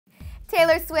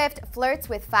Taylor Swift flirts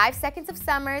with 5 Seconds of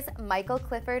Summer's Michael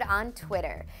Clifford on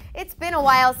Twitter. It's been a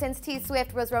while since T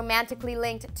Swift was romantically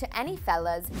linked to any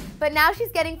fellas, but now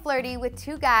she's getting flirty with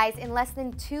 2 guys in less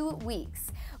than 2 weeks.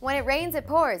 When it rains, it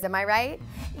pours, am I right?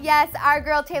 Yes, our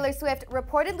girl Taylor Swift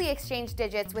reportedly exchanged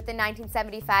digits with the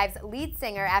 1975's lead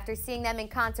singer after seeing them in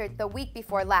concert the week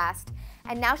before last.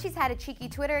 And now she's had a cheeky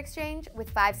Twitter exchange with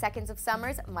 5 Seconds of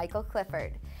Summer's Michael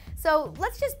Clifford. So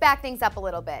let's just back things up a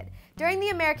little bit. During the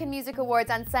American Music Awards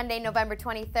on Sunday, November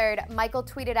 23rd, Michael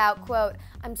tweeted out, quote,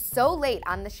 "I'm so late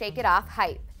on the Shake It Off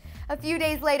hype." A few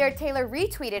days later, Taylor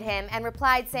retweeted him and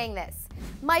replied saying this,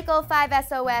 "Michael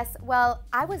 5SOS, well,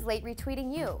 I was late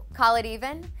retweeting you. Call it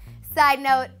even?" Side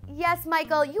note, yes,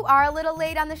 Michael, you are a little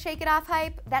late on the Shake It Off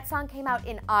hype. That song came out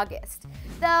in August.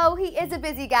 Though he is a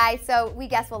busy guy, so we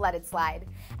guess we'll let it slide.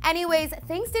 Anyways,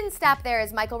 things didn't stop there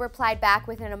as Michael replied back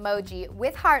with an emoji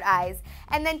with heart eyes,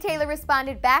 and then Taylor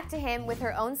responded back to him with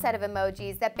her own set of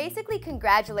emojis that basically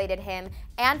congratulated him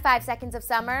and 5 Seconds of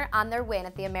Summer on their win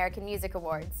at the American Music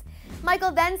Awards.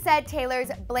 Michael then said Taylor's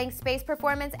blank space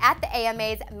performance at the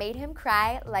AMAs made him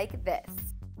cry like this.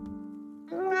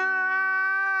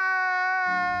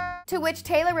 To which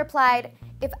Taylor replied,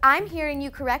 "If I'm hearing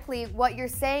you correctly, what you're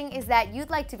saying is that you'd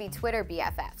like to be Twitter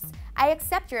BFFs. I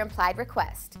accept your implied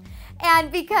request."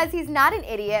 And because he's not an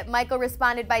idiot, Michael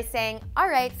responded by saying, "All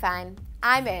right, fine,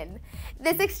 I'm in."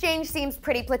 This exchange seems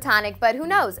pretty platonic, but who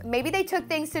knows? Maybe they took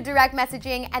things to direct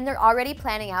messaging and they're already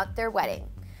planning out their wedding.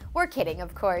 We're kidding,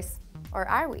 of course. Or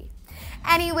are we?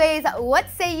 Anyways, what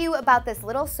say you about this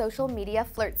little social media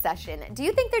flirt session? Do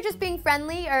you think they're just being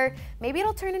friendly, or maybe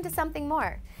it'll turn into something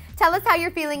more? Tell us how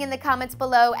you're feeling in the comments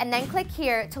below, and then click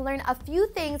here to learn a few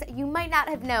things you might not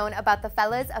have known about the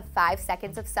fellas of 5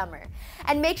 Seconds of Summer.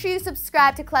 And make sure you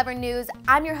subscribe to Clevver News.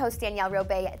 I'm your host, Danielle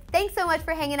Robay. Thanks so much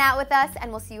for hanging out with us,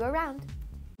 and we'll see you around.